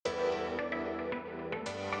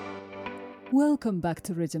Welcome back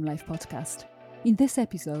to Rhythm Life Podcast. In this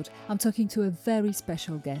episode, I'm talking to a very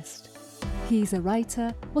special guest. He is a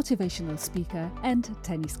writer, motivational speaker, and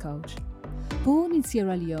tennis coach. Born in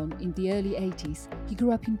Sierra Leone in the early 80s, he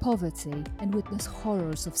grew up in poverty and witnessed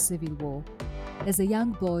horrors of civil war. As a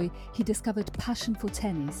young boy, he discovered passion for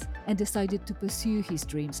tennis and decided to pursue his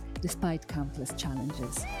dreams despite countless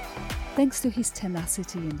challenges. Thanks to his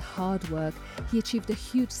tenacity and hard work, he achieved a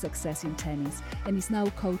huge success in tennis and is now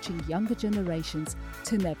coaching younger generations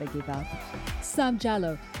to never give up. Sam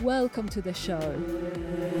Jallow, welcome to the show.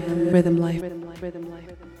 Rhythm Life.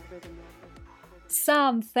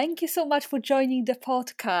 Sam, thank you so much for joining the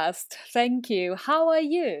podcast. Thank you. How are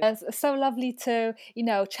you? It's so lovely to,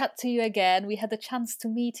 chat to you again. We had a chance to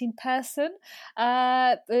meet in person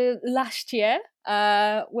last year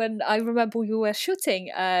when I remember you were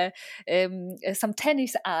shooting some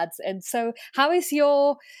tennis ads. And so how is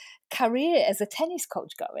your career as a tennis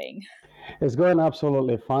coach going? It's going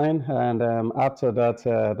absolutely fine. And after that,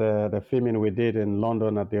 the filming we did in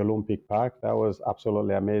London at the Olympic Park, that was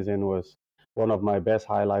absolutely amazing. It was one of my best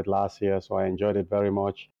highlights last year, so I enjoyed it very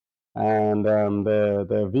much. And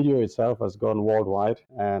the video itself has gone worldwide.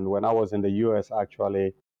 And when I was in the US,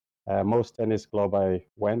 actually, most tennis club I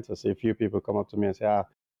went, I see a few people come up to me and say, I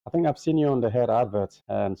think I've seen you on the head advert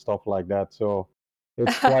and stuff like that. So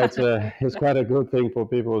it's quite a good thing for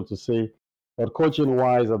people to see. But coaching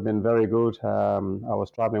wise, I've been very good. I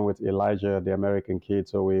was traveling with Elijah, the American kid,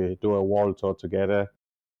 so we do a world tour together,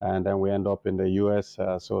 and then we end up in the US.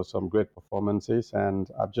 So some great performances, and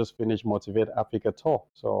I've just finished Motivate Africa tour,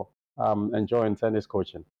 so I'm enjoying tennis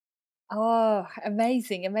coaching. Oh,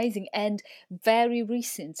 amazing, amazing. And very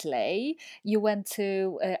recently, you went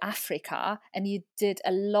to Africa and you did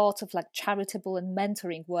a lot of like charitable and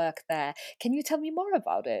mentoring work there. Can you tell me more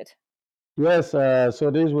about it? Yes, so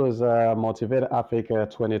this was Motivate Africa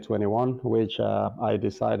 2021, which I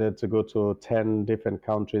decided to go to 10 different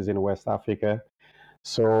countries in West Africa.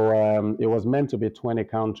 So it was meant to be 20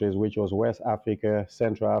 countries, which was West Africa,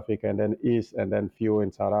 Central Africa, and then East, and then few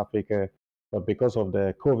in South Africa. But because of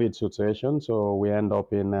the COVID situation, so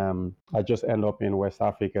I just end up in West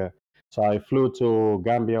Africa. So I flew to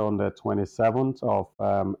Gambia on the 27th of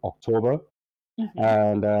October. Hmm.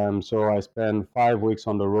 And so I spent 5 weeks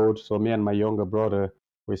on the road. So me and my younger brother,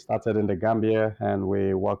 we started in the Gambia and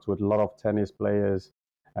we worked with a lot of tennis players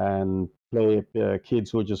and play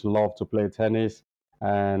kids who just love to play tennis.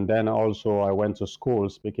 And then also I went to school,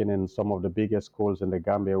 speaking in some of the biggest schools in the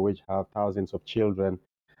Gambia, which have thousands of children.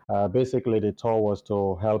 Basically, the tour was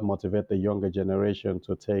to help motivate the younger generation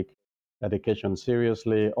to take education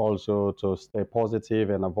seriously, also to stay positive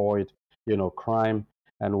and avoid, crime.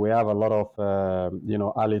 And we have a lot of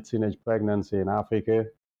early teenage pregnancy in Africa.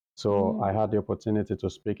 So I Mm. had the opportunity to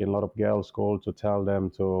speak in a lot of girls' school to tell them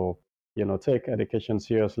to take education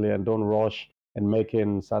seriously and don't rush in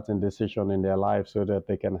making certain decisions in their life so that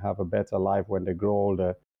they can have a better life when they grow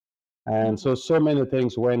older. And Mhm. so many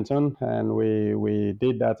things went on, and we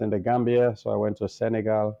did that in the Gambia. So I went to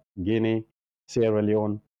Senegal, Guinea, Sierra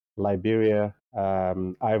Leone, Liberia,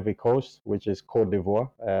 Ivory Coast, which is Côte d'Ivoire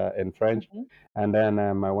in French, Mhm. and then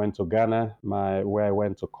I went to Ghana, where I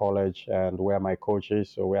went to college and where my coach is.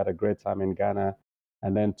 So we had a great time in Ghana,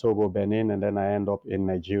 and then Togo, Benin, and then I end up in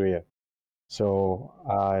Nigeria. So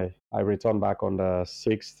I returned back on the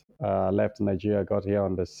 6th, left Nigeria, got here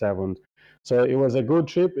on the 7th. So it was a good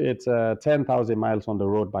trip. It's 10,000 miles on the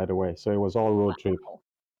road, by the way. So it was all road trip. Wow.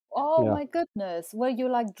 Oh Yeah. my goodness. Were you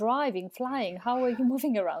like driving, flying? How were you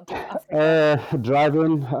moving around to Africa?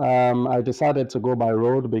 Driving, I decided to go by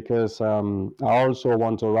road because I also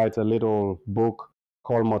want to write a little book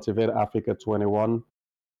called Motivate Africa 21.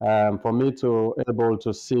 For me to able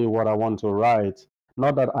to see what I want to write.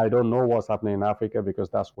 Not that I don't know what's happening in Africa because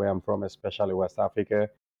that's where I'm from, especially West Africa.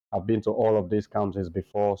 I've been to all of these countries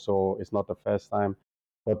before, so it's not the first time.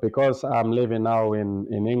 But because I'm living now in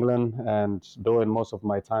England and doing most of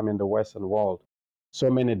my time in the Western world, so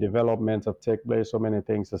many developments have taken place, so many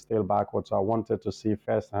things are still backwards. So I wanted to see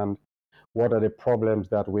firsthand what are the problems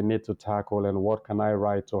that we need to tackle and what can I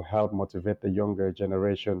write to help motivate the younger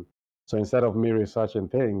generation. So instead of me researching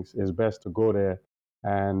things, it's best to go there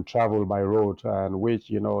and travel by road, and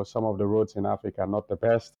which, some of the roads in Africa are not the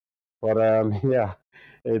best. But yeah,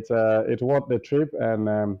 it's worth the trip, and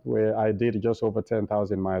I did just over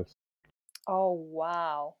 10,000 miles. Oh,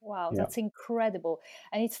 wow. Wow, Yeah. that's incredible.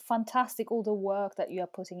 And it's fantastic all the work that you are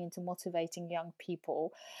putting into motivating young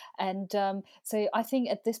people. And so I think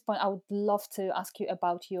at this point I would love to ask you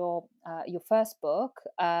about your first book,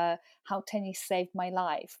 How Tennis Saved My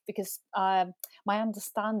Life, because my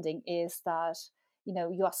understanding is that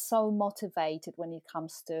you are so motivated when it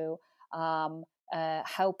comes to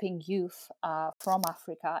helping youth from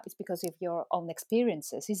Africa is because of your own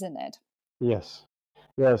experiences, isn't it? Yes,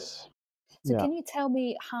 yes, So yeah. can you tell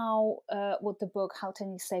me how what the book "How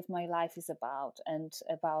Tennis Saved My Life" is about, and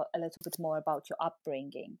about a little bit more about your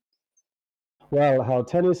upbringing? Well, How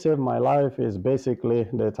Tennis Saved My Life is basically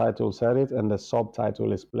the title said it, and the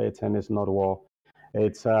subtitle is Play Tennis, Not War.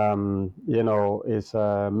 It's it's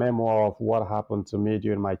a memoir of what happened to me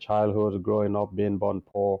during my childhood, growing up being born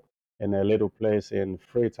poor in a little place in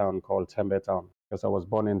Freetown called Tembe Town, because I was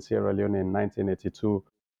born in Sierra Leone in 1982.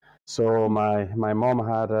 So my mom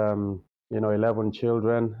had 11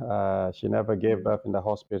 children. She never gave birth in the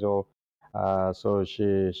hospital, so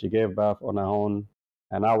she gave birth on her own,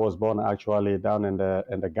 and I was born actually down in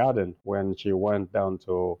the garden when she went down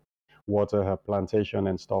to water her plantation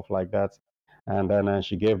and stuff like that, and then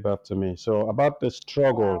she gave birth to me. So about the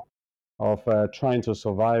struggle Wow. of trying to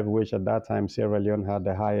survive, which at that time Sierra Leone had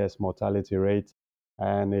the highest mortality rate,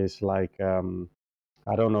 and it's like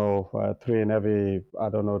I don't know, three in every, I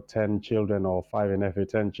don't know, 10 children or five in every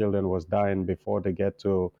 10 children was dying before they get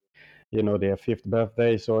to, their fifth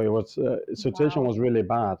birthday. So it was, situation Wow. was really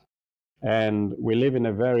bad. And we live in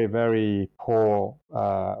a very, very poor,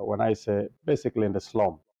 when I say basically in the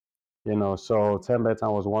slum, so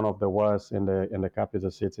Tembetan was one of the worst in the capital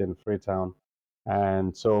city in Freetown.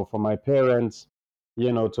 And so for my parents,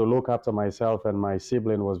 to look after myself and my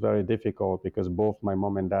sibling was very difficult because both my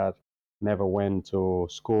mom and dad never went to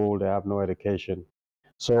school. They have no education.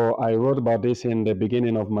 So I wrote about this in the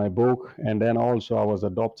beginning of my book. And then also I was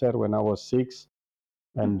adopted when I was 6.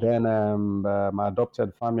 And Mhm. then my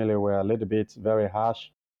adopted family were a little bit very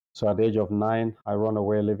harsh. So at the age of 9, I run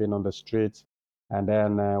away living on the streets. And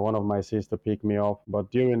then one of my sisters picked me up.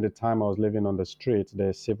 But during the time I was living on the street,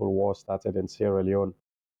 the civil war started in Sierra Leone,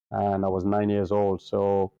 and I was 9 years old.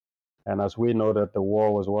 So, and as we know that the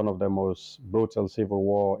war was one of the most brutal civil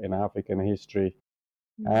war in African history.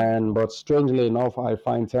 Mm. And but strangely enough, I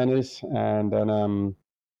find tennis, and then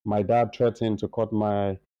my dad threatened to cut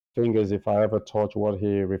my fingers if I ever touch what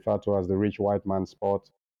he referred to as the rich white man sport.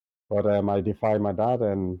 But I defied my dad,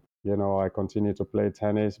 and I continued to play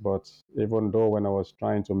tennis. But even though when I was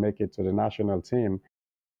trying to make it to the national team,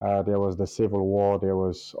 there was the civil war. There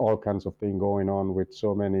was all kinds of things going on with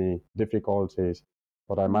so many difficulties.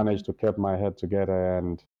 But I Mm. managed to keep my head together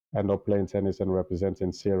and end up playing tennis and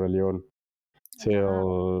representing Sierra Leone Wow.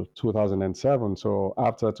 till 2007. So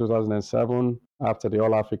after 2007, after the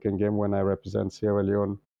All African game, when I represent Sierra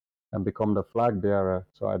Leone and become the flag bearer,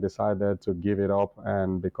 so I decided to give it up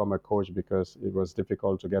and become a coach because it was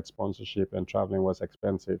difficult to get sponsorship and traveling was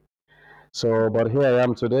expensive. So, but here I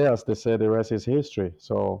am today, as they say, the rest is history.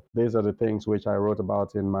 So these are the things which I wrote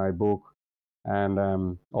about in my book,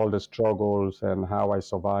 and all the struggles and how I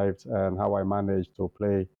survived and how I managed to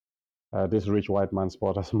play this rich white man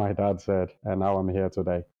sport, as my dad said, and now I'm here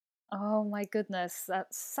today. Oh my goodness,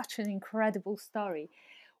 that's such an incredible story.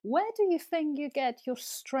 Where do you think you get your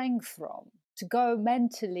strength from to go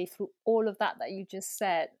mentally through all of that you just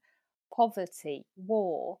said? Poverty,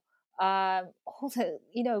 war, all the,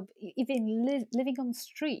 even living on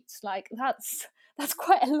streets, like that's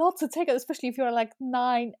quite a lot to take, especially if you're like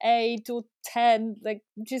 9, 8, or 10, like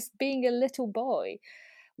just being a little boy.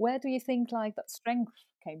 Where do you think like that strength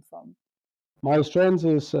came from? My strength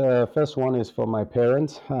is first one is for my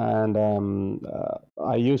parents, and my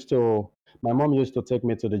mom used to take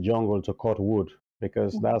me to the jungle to cut wood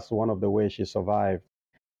because Mhm. that's one of the ways she survived.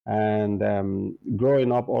 And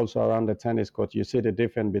growing up also around the tennis court, you see the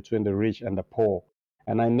difference between the rich and the poor.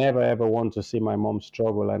 And I never ever want to see my mom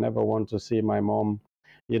struggle. I never want to see my mom,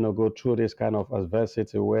 go through this kind of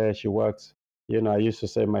adversity where she works. I used to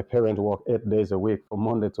say my parents work 8 days a week from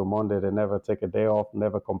Monday to Monday. They never take a day off,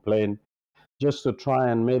 never complain, just to try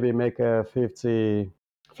and maybe make a 50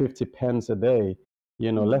 pence a day,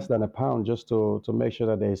 less Mm. than a pound, just to make sure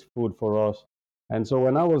that there's food for us. And so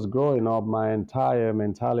when I was growing up, my entire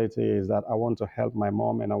mentality is that I want to help my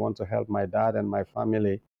mom and I want to help my dad and my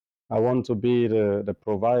family. I want to be the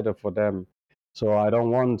provider for them. So I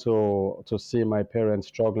don't want to see my parents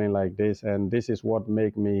struggling like this. And this is what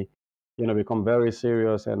made me, become very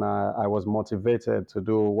serious. And I was motivated to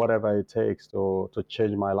do whatever it takes to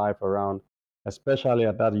change my life around, especially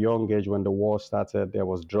at that young age when the war started. There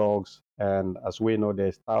was drugs. And as we know,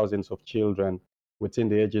 there's thousands of children within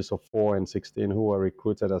the ages of 4 and 16 who were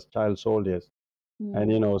recruited as child soldiers.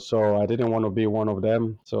 And, Mm. so I didn't want to be one of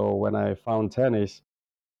them. So when I found tennis,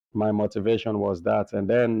 my motivation was that. And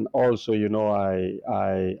then also,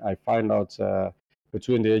 I find out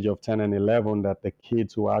between the age of 10 and 11 that the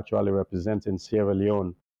kids who are actually representing Sierra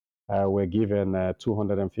Leone were given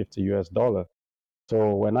 250 US dollar.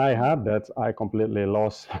 So when I had that, I completely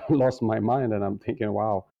lost lost my mind, and I'm thinking,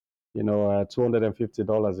 wow,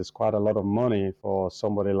 $250 is quite a lot of money for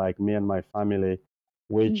somebody like me and my family,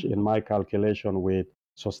 which Mm. in my calculation would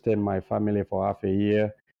sustain my family for half a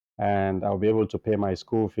year, and I'll be able to pay my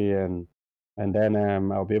school fee, and then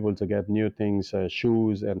I'll be able to get new things,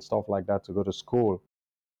 shoes and stuff like that to go to school.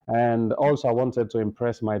 And also, I wanted to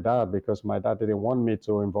impress my dad because my dad didn't want me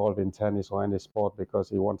to involve in tennis or any sport because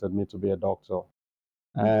he wanted me to be a doctor.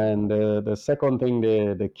 Mhm. And the second thing,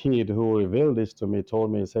 the kid who revealed this to me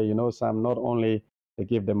told me, say, Sam, not only they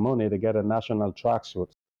give them money, they get a national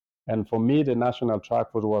tracksuit. And for me, the national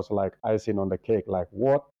tracksuit was like icing on the cake. Like,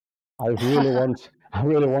 what? I really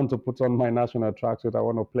want to put on my national tracksuit. I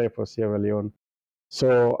want to play for Sierra Leone.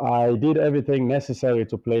 So I did everything necessary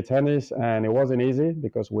to play tennis, and it wasn't easy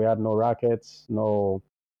because we had no rackets, no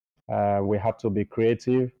we had to be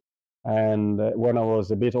creative. And when I was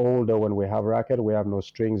a bit older, when we have racket, we have no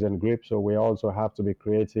strings and grip. So we also have to be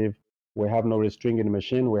creative. We have no restringing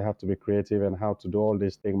machine. We have to be creative and how to do all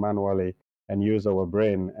these things manually and use our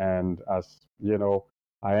brain. And as you know,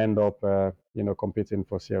 I end up, competing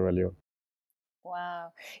for Sierra Leone.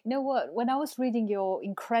 Wow. You know what? When I was reading your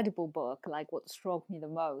incredible book, like what struck me the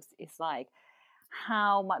most is like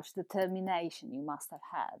how much determination you must have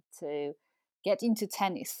had to get into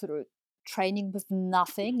tennis through training with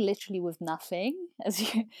nothing, literally with nothing,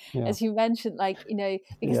 Yeah, as you mentioned, like,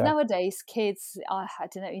 because yeah, nowadays kids, I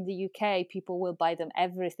don't know, in the UK, people will buy them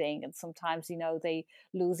everything, and sometimes, they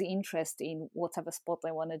lose interest in whatever sport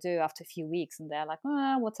they want to do after a few weeks, and they're like,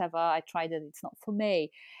 whatever, I tried it, it's not for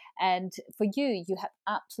me. And for you, you had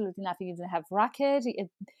absolutely nothing. You didn't have racket.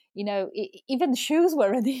 Even the shoes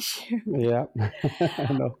were an issue. yeah.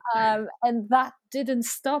 I know. And that didn't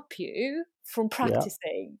stop you from Yeah,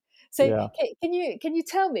 practicing. So yeah, can you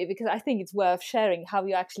tell me, because I think it's worth sharing, how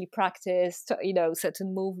you actually practiced,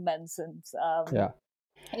 certain movements and yeah.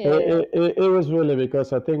 yeah. It was really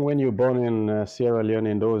because I think when you're born in Sierra Leone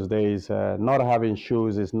in those days, not having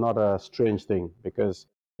shoes is not a strange thing because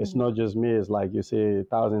it's Mhm. not just me. It's like you see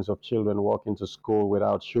thousands of children walking to school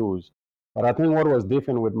without shoes. But I think what was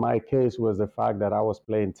different with my case was the fact that I was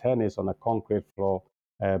playing tennis on a concrete floor,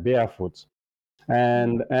 barefoot.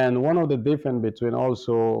 Mm. And one of the difference between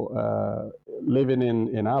also living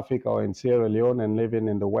in Africa or in Sierra Leone and living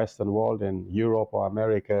in the Western world in Europe or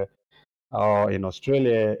America or in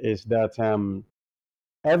Australia is that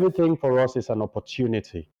everything for us is an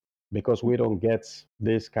opportunity because we don't get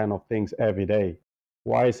these kind of things every day.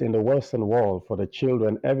 Whereas in the Western world, for the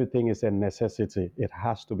children, everything is a necessity. It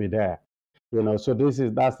has to be there. So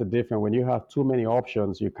that's the difference. When you have too many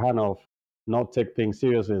options, you kind of not take things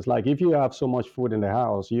seriously. It's like if you have so much food in the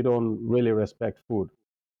house, you don't really respect food.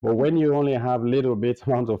 But when Mhm. you only have little bit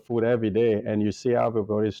amount of food every day and you see how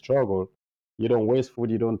everybody struggle, you don't waste food,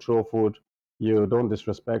 you don't throw food, you don't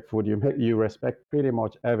disrespect food, you respect pretty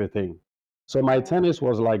much everything. So my Yeah. tennis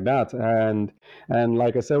was like that, and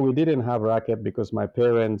like I said, we didn't have racket because my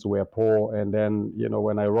parents were poor, and then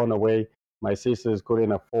when I run away, my sisters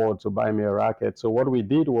couldn't afford to buy me a racket. So what we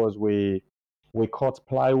did was we cut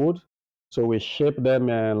plywood, so we shaped them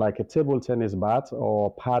like a table tennis bat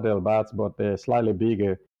or paddle bat, but they're slightly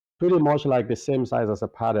bigger, pretty much like the same size as a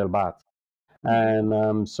paddle bat. Mhm.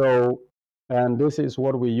 And this is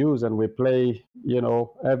what we use and we play,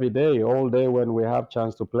 every day, all day when we have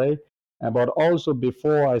chance to play. But also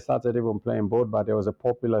before I started even playing both, but there was a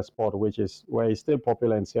popular sport which is where it's still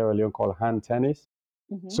popular in Sierra Leone called hand tennis.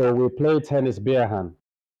 Mhm. So we play tennis bare hand,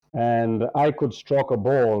 and I could stroke a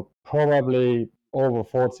ball probably over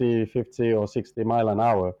 40, 50, or 60 mile an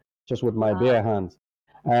hour just with my bare Wow. hands.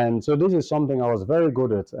 And so this is something I was very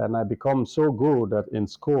good at, and I become so good that in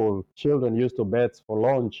school, children used to bet for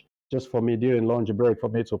lunch just for me during lunch break for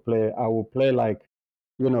me to play. I would play like,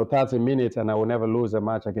 30 minutes, and I would never lose a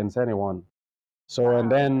match against anyone. So, and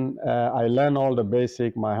Wow. then I learned all the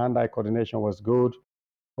basic. My hand-eye coordination was good.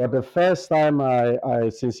 But the first time I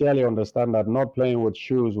sincerely understand that not playing with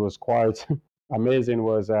shoes was quite amazing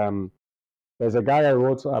was there's a guy I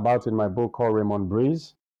wrote about in my book called Raymond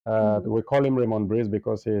Breeze. Mhm. We call him Raymond Breeze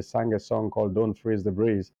because he sang a song called Don't Freeze the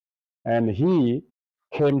Breeze. And he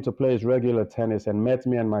came to play his regular tennis and met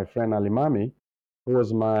me and my friend Alimami, who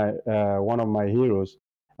was my one of my heroes.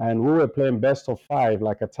 And we were playing best of five,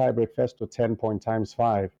 like a tiebreak first to 10 point times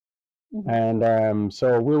five. Mhm. And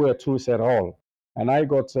so we were two set all. And I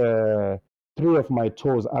got three of my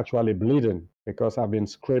toes actually bleeding because I've been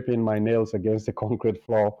scraping my nails against the concrete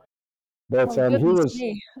floor. But Oh he goodness was,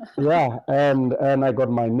 me. yeah, and I got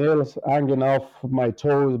my nails hanging off my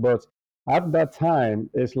toes. But at that time,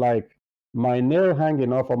 it's like my nail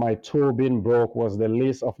hanging off or my toe being broke was the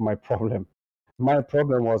least of my problem my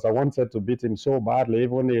problem was I wanted to beat him so badly,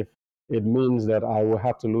 even if it means that I will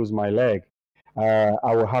have to lose my leg.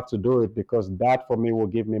 I will have to do it because that for me will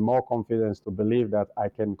give me more confidence to believe that I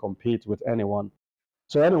can compete with anyone.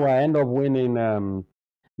 So anyway, I end up winning,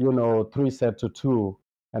 3-2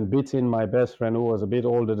 and beating my best friend who was a bit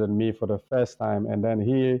older than me for the first time. And then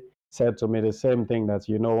he said to me the same thing that,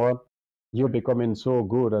 you know what, you're becoming so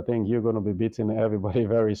good. I think you're going to be beating everybody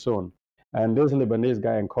very soon. And this Lebanese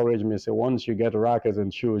guy encouraged me, say, once you get rackets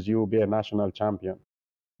and shoes, you will be a national champion.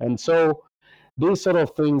 And so these sort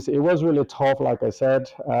of things, it was really tough, like I said.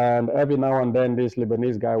 And every now and then, this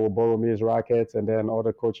Lebanese guy will borrow me his rackets, and then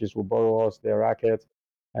other coaches will borrow us their rackets,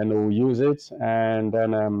 and we'll use it. And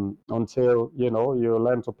then until you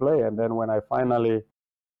learn to play. And then when I finally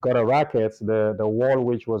got a racket, the wall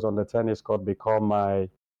which was on the tennis court become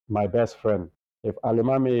my best friend. If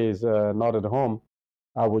Alimami is not at home,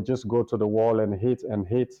 I would just go to the wall and hit and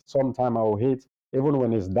hit. Sometime I will hit, even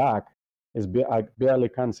when it's dark. I barely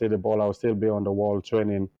can see the ball. I'll still be on the wall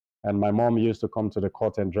training. And my mom used to come to the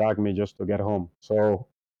court and drag me just to get home. So,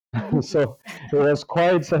 so it was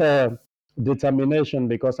quite determination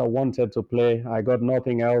because I wanted to play. I got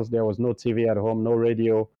nothing else. There was no TV at home, no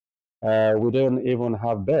radio. We didn't even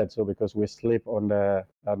have bed, so because we sleep on the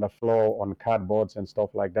floor on cardboards and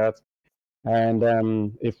stuff like that. And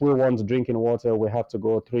if we want drinking water, we have to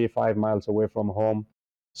go 3-5 miles away from home.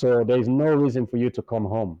 So there is no reason for you to come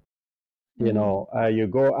home. Mm. You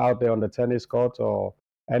go out there on the tennis court or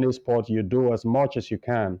any sport, you do as much as you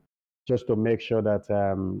can just to make sure that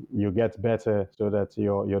you get better so that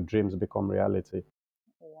your dreams become reality.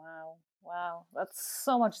 Wow, wow, that's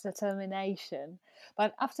so much determination.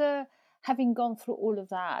 But after having gone through all of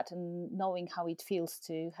that and knowing how it feels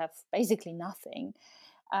to have basically nothing,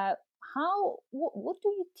 uh, what do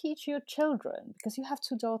you teach your children? Because you have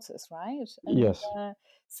two daughters, right? And Yes.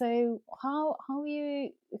 so how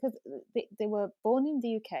you, because they were born in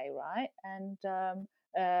the UK, right? And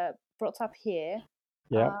brought up here.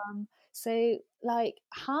 Yeah. So like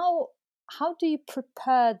how do you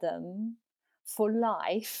prepare them for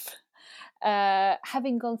life,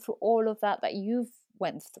 having gone through all of that you've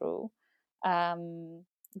went through?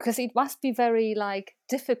 Because it must be very like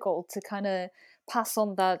difficult to kind of pass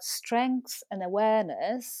on that strength and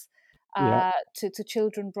awareness Yeah. to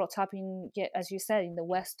children brought up in, yeah, as you said, in the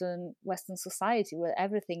Western society where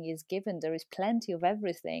everything is given. There is plenty of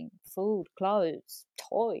everything: food, clothes,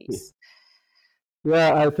 toys.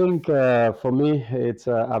 Yeah, I think for me, it's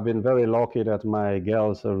I've been very lucky that my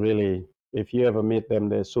girls are really, if you ever meet them,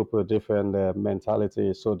 they're super different. Their mentality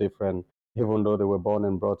is so different, even though they were born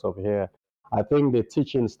and brought up here. I think the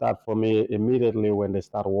teaching start for me immediately when they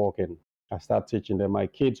start walking. I start teaching them. My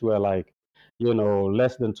kids were like,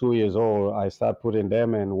 less than 2 years old. I start putting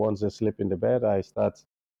them, and once they sleep in the bed, I start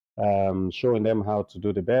showing them how to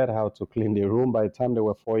do the bed, how to clean the room. By the time they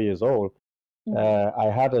were 4 years old, Mm.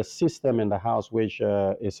 I had a system in the house which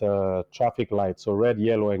is a traffic light, so red,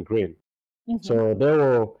 yellow, and green. Hmm. So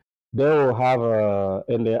they will have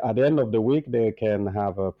at the end of the week they can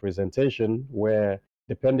have a presentation where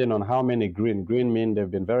depending on how many green mean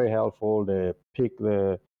they've been very helpful. They pick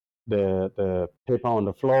the paper on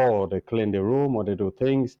the floor, or they clean the room, or they do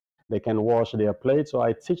things. They can wash their plates. So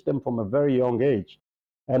I teach them from a very young age.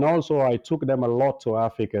 And also I took them a lot to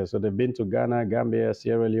Africa. So they've been to Ghana, Gambia,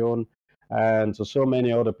 Sierra Leone, and to so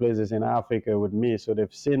many other places in Africa with me. So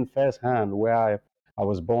they've seen firsthand where I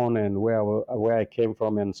was born and where I came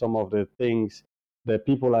from, and some of the things, the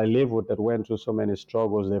people I live with that went through so many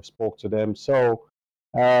struggles, they've spoke to them. So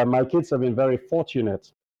my kids have been very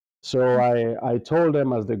fortunate. So I told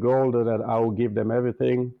them as they grow older that I will give them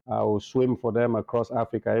everything. I will swim for them across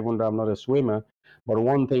Africa, even though I'm not a swimmer. But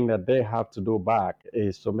one thing that they have to do back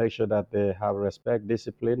is to make sure that they have respect,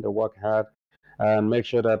 discipline, they work hard, and make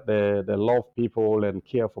sure that they love people and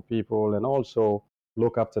care for people, and also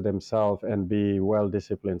look after themselves and be well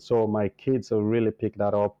disciplined. So my kids will really pick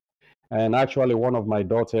that up. And actually, one of my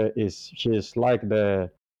daughter she's like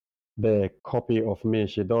the copy of me.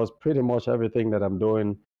 She does pretty much everything that I'm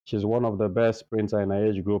doing. She's one of the best sprinter in her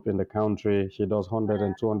age group in the country. She does 100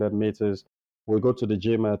 and 200 meters. We go to the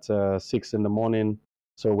gym at 6 in the morning.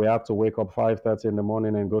 So we have to wake up 5:30 in the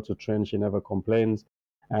morning and go to train. She never complains.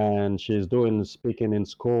 And she's doing speaking in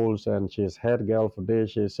schools, and she's head girl for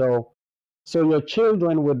this. So your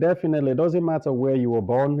children will definitely, it doesn't matter where you were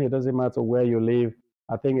born, it doesn't matter where you live.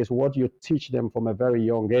 I think it's what you teach them from a very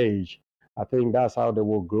young age. I think that's how they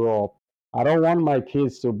will grow up. I don't want my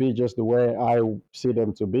kids to be just the way I see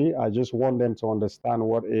them to be. I just want them to understand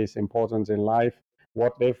what is important in life,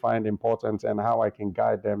 what they find important, and how I can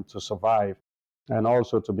guide them to survive, and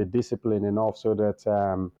also to be disciplined enough so that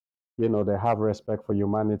they have respect for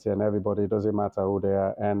humanity and everybody. It doesn't matter who they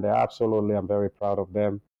are, and I'm very proud of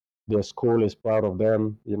them. Their school is proud of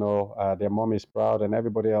them. Their mom is proud, and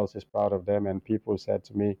everybody else is proud of them. And people said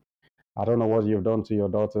to me, I don't know what you've done to your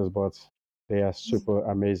daughters, but they are super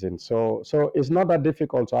amazing. So it's not that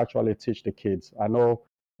difficult to actually teach the kids. I know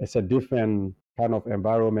it's a different kind of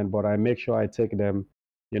environment, but I make sure I take them,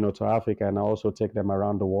 to Africa, and I also take them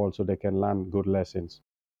around the world so they can learn good lessons.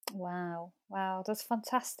 Wow, wow, that's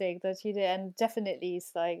fantastic that you did, and definitely,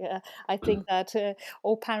 it's like I think that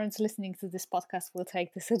all parents listening to this podcast will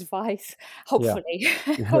take this advice. Yeah, Hopefully,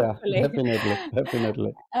 yeah, hopefully. definitely,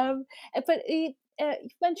 definitely. But you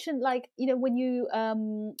mentioned, like, when you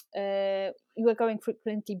were going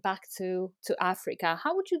frequently back to Africa.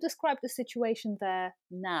 How would you describe the situation there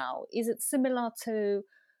now? Is it similar to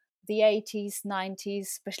the 80s, 90s,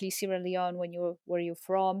 especially Sierra Leone, where you're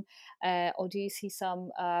from, or do you see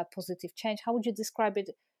some positive change? How would you describe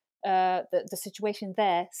it, the situation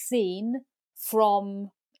there, seen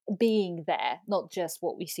from being there, not just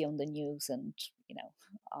what we see on the news and you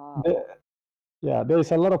know? The- Yeah,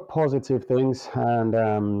 there's a lot of positive things, and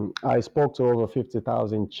I spoke to over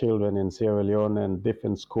 50,000 children in Sierra Leone and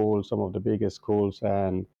different schools, some of the biggest schools,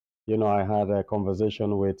 and I had a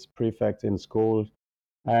conversation with prefects in schools.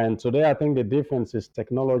 And today, I think the difference is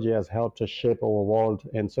technology has helped to shape our world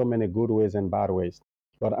in so many good ways and bad ways.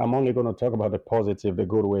 But I'm only going to talk about the positive, the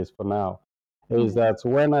good ways for now. Is Mhm. that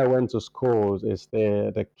when I went to schools, is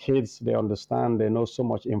the kids, they understand, they know so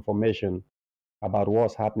much information about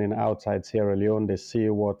what's happening outside Sierra Leone. They see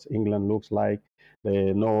what England looks like.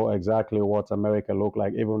 They know exactly what America looks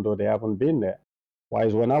like, even though they haven't been there.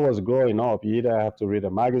 Whereas when I was growing up, you either have to read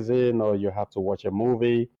a magazine or you have to watch a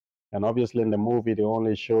movie. And obviously, in the movie, they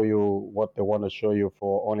only show you what they want to show you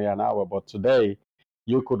for only an hour. But today,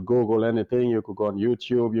 you could Google anything, you could go on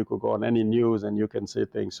YouTube, you could go on any news, and you can see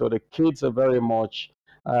things. So the kids are very much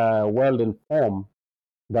well informed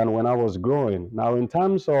than when I was growing. Now, in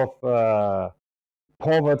terms of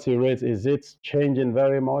poverty rate, is it changing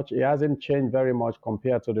very much? It hasn't changed very much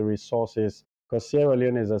compared to the resources, because Sierra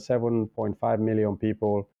Leone is a 7.5 million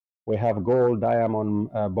people. We have gold, diamond,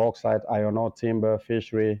 bauxite, iron ore, timber,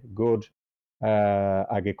 fishery, good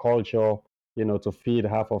agriculture, to feed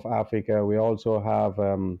half of Africa. We also have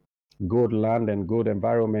good land and good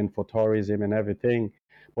environment for tourism and everything.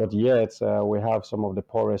 But yet, we have some of the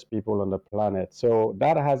poorest people on the planet. So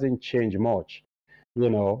that hasn't changed much.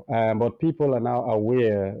 But people are now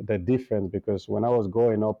aware the difference, because when I was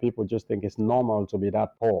growing up, people just think it's normal to be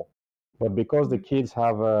that poor. But because the kids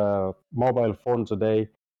have a mobile phone today,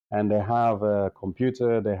 and they have a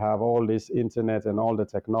computer, they have all this internet and all the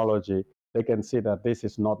technology, they can see that this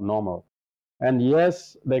is not normal. And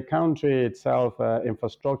yes, the country itself,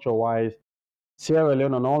 infrastructure wise, Sierra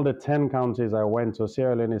Leone, on all the 10 counties I went to,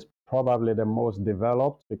 Sierra Leone is probably the most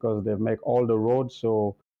developed, because they make all the roads.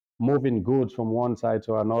 So moving goods from one side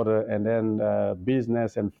to another, and then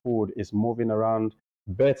business and food is moving around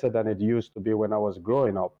better than it used to be when I was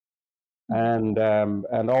growing up. Mhm.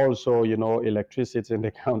 And also, electricity in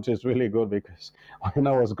the country is really good, because when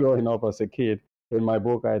I was growing up as a kid, in my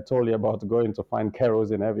book, I told you about going to find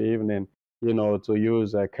kerosene every evening, to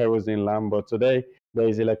use a kerosene lamp. But today, there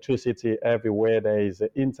is electricity everywhere. There is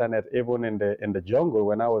internet, even in the jungle.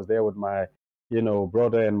 When I was there with my,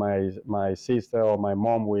 brother and my sister or my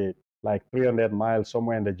mom, we like 300 miles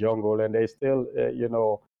somewhere in the jungle, and they still,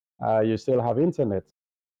 you still have internet. Mhm.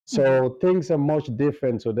 So things are much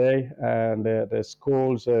different today, and the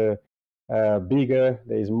schools are bigger.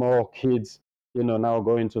 There's more kids, now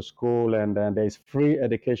going to school, and there's free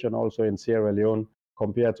education also in Sierra Leone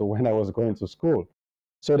compared to when I was going to school.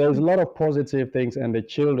 So there's a lot of positive things, and the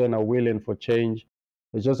children are willing for change.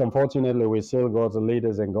 It's just unfortunately we still got the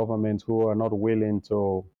leaders in government who are not willing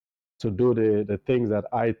to do the things that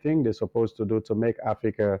I think they're supposed to do to make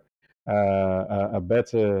Africa a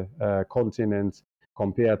better continent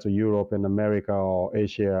compared to Europe and America or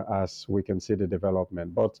Asia, as we can see the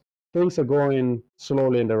development. But things are going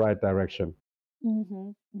slowly in the right direction.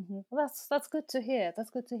 Mhm. Mhm. Well, that's good to hear. That's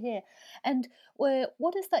good to hear. And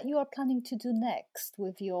what is that you are planning to do next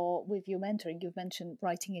with your mentoring? You've mentioned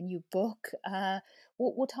writing a new book.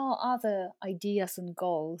 What are other ideas and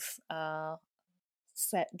goals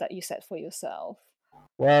set that you set for yourself?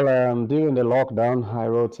 Well, during the lockdown, I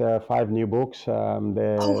wrote 5 new books. Oh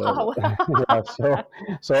wow! Yeah,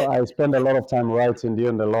 so I spent a lot of time writing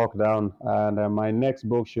during the lockdown, and my next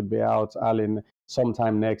book should be out early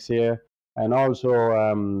sometime next year. And also,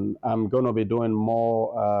 I'm going to be doing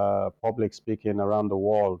more public speaking around the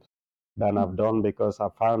world than I've Mhm. done, because I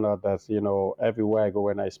found out that everywhere I go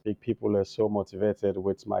when I speak, people are so motivated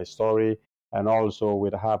with my story. and also we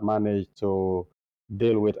have managed to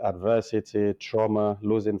deal with adversity, trauma,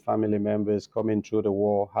 losing family members, coming through the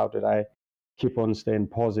war. How did I keep on staying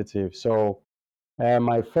positive? So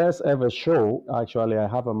my first ever show, actually, I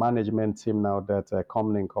have a management team now that a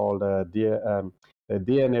company called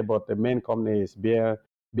DNA, but the main company is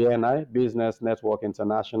BNI, Business Network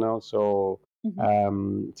International. So,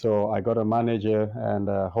 Mhm. so I got a manager and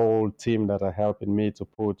a whole team that are helping me to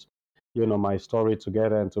put, my story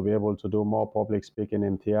together and to be able to do more public speaking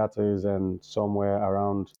in theaters and somewhere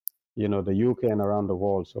around, the UK and around the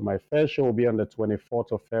world. So my first show will be on the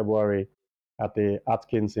 24th of February at the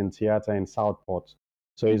Atkinson Theatre in Southport.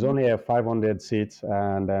 So it's Mhm. only a 500 seats,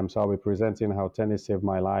 and so I'll be presenting how tennis saved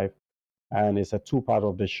my life. And it's a two-part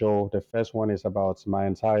of the show. The first one is about my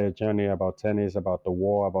entire journey about tennis, about the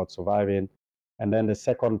war, about surviving. And then the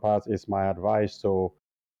second part is my advice to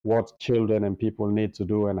what children and people need to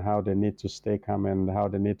do and how they need to stay calm and how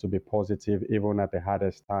they need to be positive even at the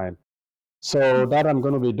hardest time. So that I'm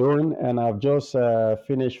going to be doing, and I've just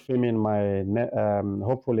finished filming my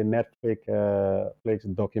hopefully Netflix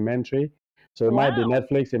documentary. So it might be Wow.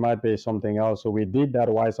 Netflix, it might be something else. So we did that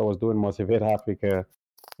whilst I was doing Motivate Africa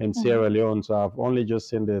in Mhm. Sierra Leone. So I've only just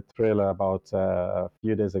seen the trailer about a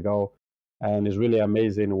few days ago, and it's really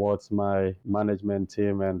amazing what my management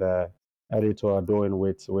team and editor are doing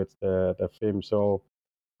with the film. So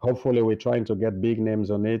hopefully we're trying to get big names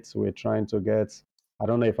on it. We're trying to get, I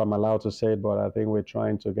don't know if I'm allowed to say it, but I think we're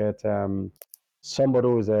trying to get somebody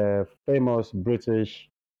who is a famous British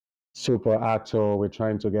super actor. We're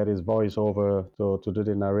trying to get his voice over to do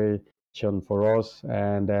the narration for us.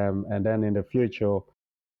 And then in the future,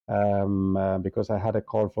 because I had a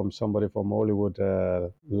call from somebody from Hollywood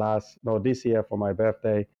this year for my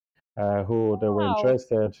birthday, who they were Wow.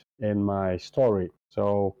 interested in my story.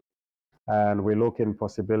 So and we're looking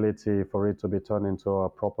possibility for it to be turned into a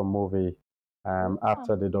proper movie Wow.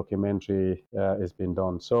 after the documentary is been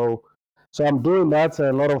done. So I'm doing that,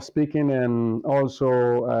 a lot of speaking, and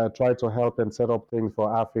also try to help and set up things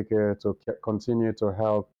for Africa to continue to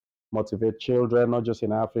help motivate children, not just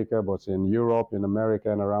in Africa, but in Europe, in America,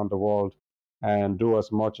 and around the world, and do as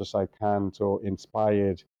much as I can to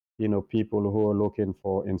inspire, people who are looking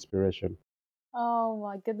for inspiration. Oh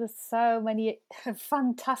my goodness, so many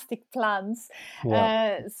fantastic plans.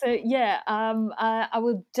 Yeah. So yeah, I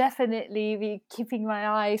will definitely be keeping my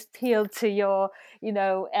eyes peeled to your,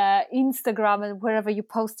 Instagram and wherever you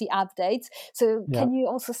post the updates. So Yeah. can you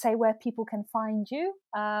also say where people can find you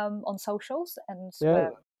on socials and Yeah,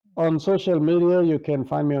 where? on social media, you can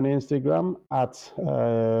find me on Instagram at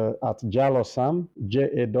Jalosam,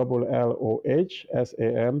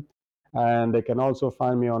 JALLOHSAM, and they can also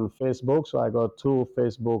find me on Facebook. So I got two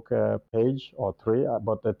Facebook page or three,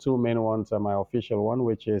 but the two main ones are my official one,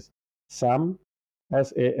 which is Sam,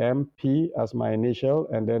 SAMP as my initial,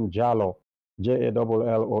 and then Jallo,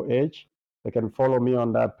 JALLOH. They can follow me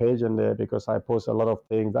on that page, and because I post a lot of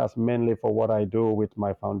things, that's mainly for what I do with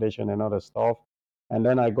my foundation and other stuff. And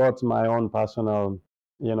then I got my own personal,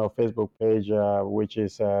 Facebook page, which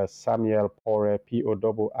is Samuel Pore,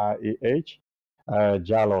 Porreh,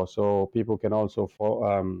 Jalo. So people can also,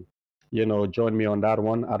 join me on that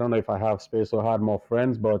one. I don't know if I have space to add more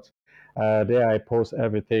friends, but there I post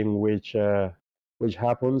everything which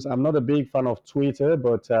happens. I'm not a big fan of Twitter,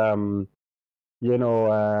 but I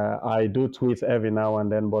do tweet every now and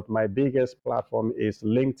then. But my biggest platform is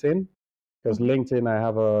LinkedIn because Mhm. LinkedIn, I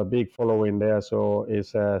have a big following there. So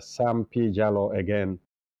it's Sam P. Jallo again,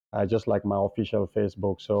 just like my official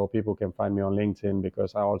Facebook. So people can find me on LinkedIn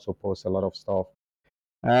because I also post a lot of stuff.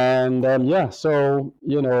 And yeah, so,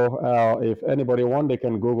 if anybody want, they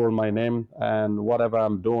can Google my name and whatever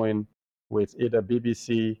I'm doing with either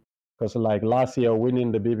BBC, because like last year,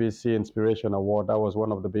 winning the BBC Inspiration Award, that was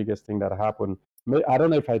one of the biggest thing that happened. I don't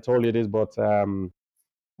know if I told you this, but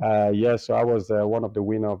yes, so I was one of the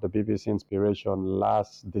winner of the BBC Inspiration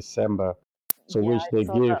last December. So Yeah, which I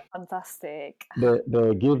saw that. Fantastic.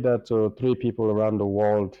 they give that to three people around the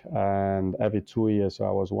world, and every 2 years. So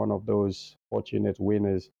I was one of those fortunate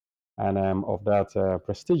winners, and of that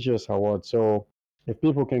prestigious award. So if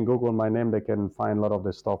people can Google my name, they can find a lot of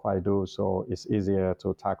the stuff I do. So it's easier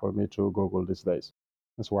to tackle me through Google these days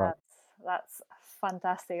as well. That's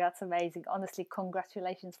fantastic. That's amazing. Honestly,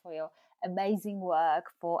 congratulations for your amazing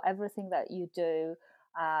work, for everything that you do,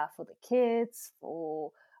 for the kids,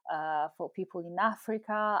 for people in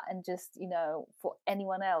Africa, and just for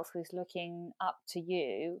anyone else who's looking up to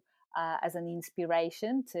you as an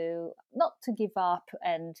inspiration to not to give up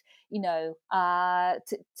and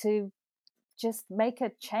to just make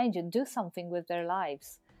a change and do something with their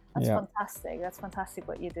lives. That's Yeah. fantastic. That's fantastic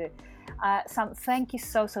what you do. Sam, thank you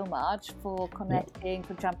so much for connecting,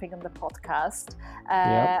 for jumping on the podcast.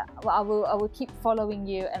 Yeah. I will keep following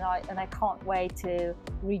you, and I can't wait to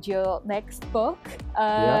read your next book.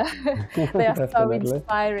 Yeah. They are so Definitely.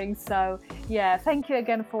 inspiring. So yeah, thank you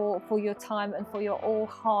again for your time and for your all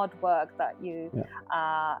hard work that you're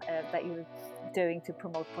doing to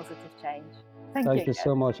promote positive change. Thank you Thank you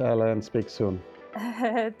so much, Ella, and speak soon.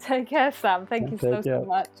 again. Take care, Sam. Thank you Take so care.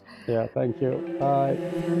 much. Yeah, thank you. Bye.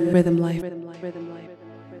 Rhythm Life. Rhythm Life. Rhythm Life.